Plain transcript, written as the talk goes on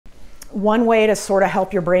One way to sort of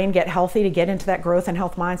help your brain get healthy, to get into that growth and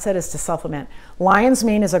health mindset, is to supplement. Lion's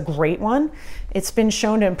mane is a great one. It's been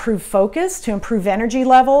shown to improve focus, to improve energy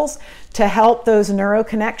levels, to help those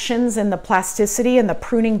neuroconnections and the plasticity and the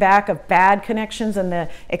pruning back of bad connections and the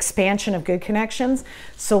expansion of good connections.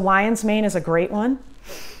 So lion's mane is a great one.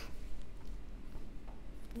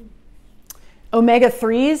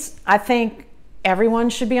 Omega-3s, I think everyone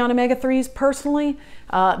should be on omega-3s personally.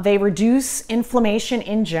 They reduce inflammation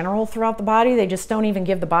in general throughout the body. They just don't even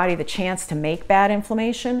give the body the chance to make bad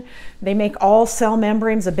inflammation. They make all cell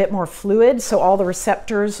membranes a bit more fluid, so all the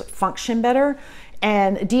receptors function better.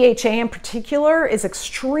 And DHA in particular is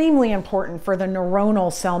extremely important for the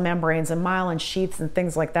neuronal cell membranes and myelin sheaths and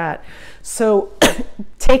things like that. So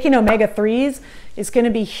taking omega-3s is going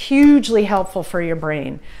to be hugely helpful for your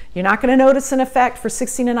brain. You're not going to notice an effect for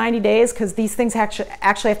 60 to 90 days because these things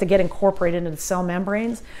actually have to get incorporated into the cell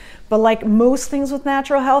membranes. But like most things with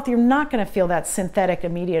natural health, you're not going to feel that synthetic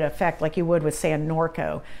immediate effect like you would with, say, a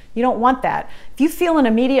Norco. You don't want that. If you feel an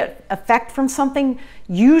immediate effect from something,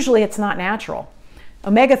 usually it's not natural.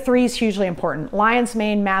 Omega-3 is hugely important. Lion's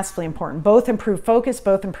mane, massively important. Both improve focus,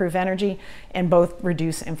 both improve energy, and both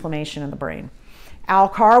reduce inflammation in the brain.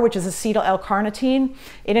 Alcar, which is acetyl L-carnitine,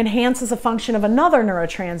 it enhances the function of another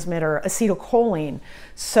neurotransmitter, acetylcholine.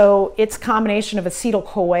 So it's a combination of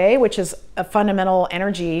acetyl-CoA, which is a fundamental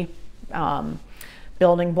energy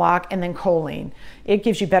building block, and then choline. It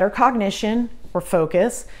gives you better cognition or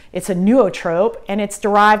focus. It's a nootrope, and it's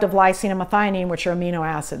derived of lysine and methionine, which are amino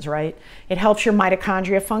acids, right? It helps your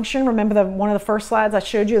mitochondria function. Remember one of the first slides I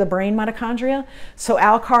showed you, the brain mitochondria? So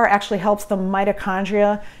Alcar actually helps the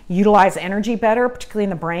mitochondria utilize energy better, particularly in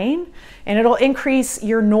the brain, and it'll increase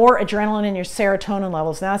your noradrenaline and your serotonin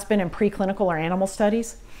levels. Now, it's been in preclinical or animal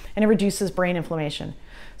studies, and it reduces brain inflammation.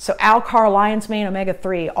 So Alcar, lion's mane,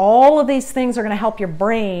 omega-3, all of these things are going to help your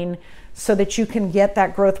brain so that you can get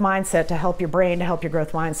that growth mindset to help your brain, to help your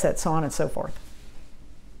growth mindset, so on and so forth.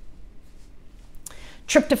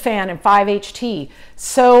 Tryptophan and 5-HT.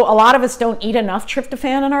 So a lot of us don't eat enough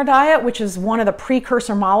tryptophan in our diet, which is one of the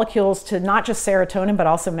precursor molecules to not just serotonin, but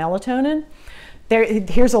also melatonin.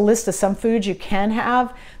 Here's a list of some foods you can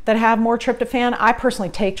have that have more tryptophan. I personally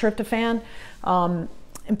take tryptophan.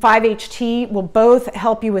 And 5-HT will both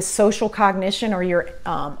help you with social cognition, or your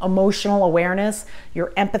emotional awareness,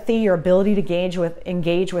 your empathy, your ability to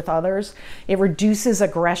engage with others. It reduces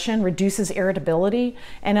aggression, reduces irritability,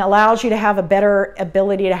 and allows you to have a better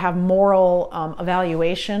ability to have moral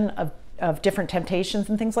evaluation of different temptations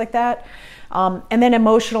and things like that. And then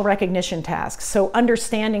emotional recognition tasks. So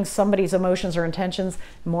understanding somebody's emotions or intentions,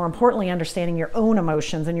 more importantly, understanding your own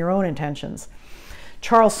emotions and your own intentions.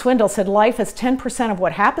 Charles Swindoll said, life is 10% of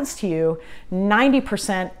what happens to you,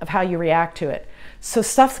 90% of how you react to it. So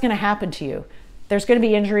stuff's going to happen to you. There's going to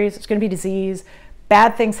be injuries, there's going to be disease,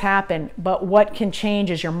 bad things happen, but what can change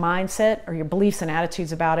is your mindset or your beliefs and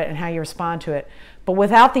attitudes about it and how you respond to it. But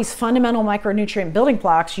without these fundamental micronutrient building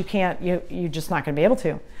blocks, you're just not going to be able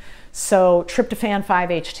to. So tryptophan,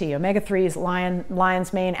 5-HT, omega-3s,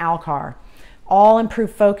 lion's mane, Alcar, all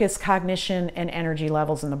improve focus, cognition, and energy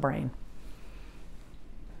levels in the brain.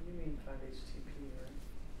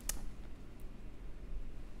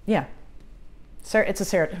 Yeah, it's a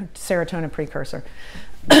serotonin precursor.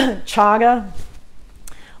 Chaga,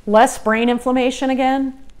 less brain inflammation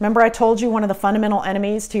again. Remember I told you one of the fundamental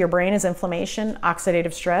enemies to your brain is inflammation,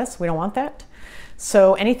 oxidative stress. We don't want that.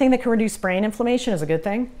 So anything that can reduce brain inflammation is a good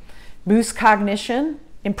thing. Boosts cognition,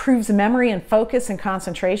 improves memory and focus and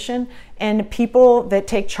concentration. And people that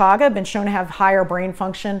take chaga have been shown to have higher brain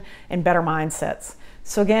function and better mindsets.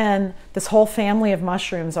 So again, this whole family of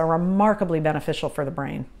mushrooms are remarkably beneficial for the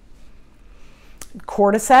brain.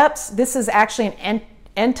 Cordyceps, this is actually an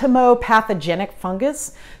entomopathogenic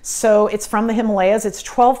fungus. So it's from the Himalayas. It's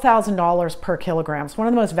 $12,000 per kilogram. It's one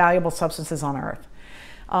of the most valuable substances on earth.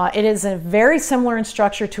 It is very similar in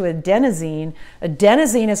structure to adenosine.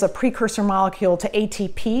 Adenosine is a precursor molecule to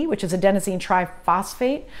ATP, which is adenosine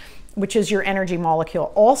triphosphate, which is your energy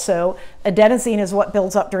molecule. Also, adenosine is what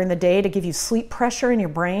builds up during the day to give you sleep pressure in your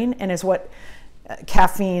brain, and is what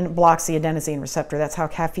caffeine blocks the adenosine receptor. That's how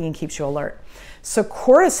caffeine keeps you alert. So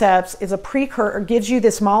cordyceps is a precursor, gives you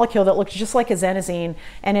this molecule that looks just like adenosine,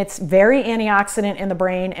 and it's very antioxidant in the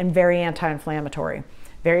brain and very anti-inflammatory.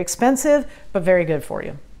 Very expensive, but very good for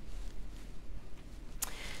you.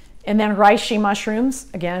 And then reishi mushrooms,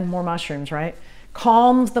 again, more mushrooms, right?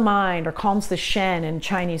 Calms the mind, or calms the shen in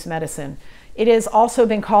Chinese medicine. It has also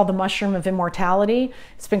been called the mushroom of immortality.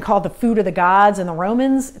 It's been called the food of the gods in the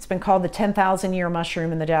Romans. It's been called the 10,000-year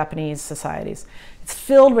mushroom in the Japanese societies. It's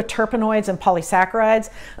filled with terpenoids and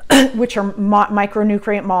polysaccharides, which are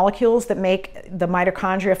micronutrient molecules that make the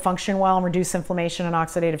mitochondria function well and reduce inflammation and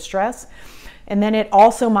oxidative stress. And then it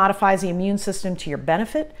also modifies the immune system to your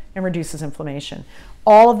benefit and reduces inflammation.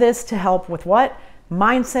 All of this to help with what?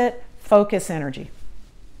 Mindset, focus, energy.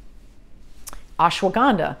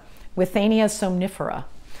 Ashwagandha, Withania somnifera.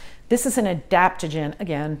 This is an adaptogen,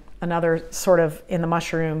 again, another sort of in the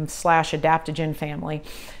mushroom / adaptogen family.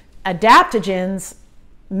 Adaptogens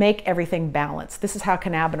make everything balanced. This is how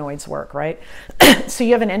cannabinoids work, right? So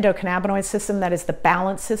you have an endocannabinoid system that is the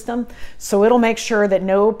balance system. So it'll make sure that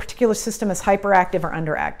no particular system is hyperactive or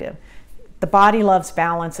underactive. The body loves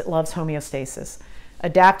balance, it loves homeostasis.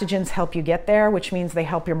 Adaptogens help you get there, which means they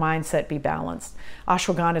help your mindset be balanced.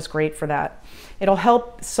 Ashwagandha is great for that. It'll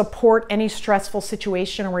help support any stressful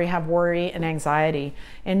situation where you have worry and anxiety.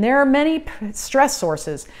 And there are many stress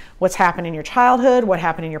sources. What's happened in your childhood, what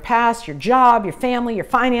happened in your past, your job, your family, your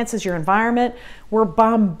finances, your environment. We're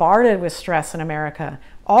bombarded with stress in America.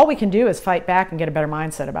 All we can do is fight back and get a better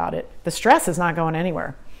mindset about it. The stress is not going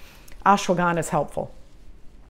anywhere. Ashwagandha is helpful.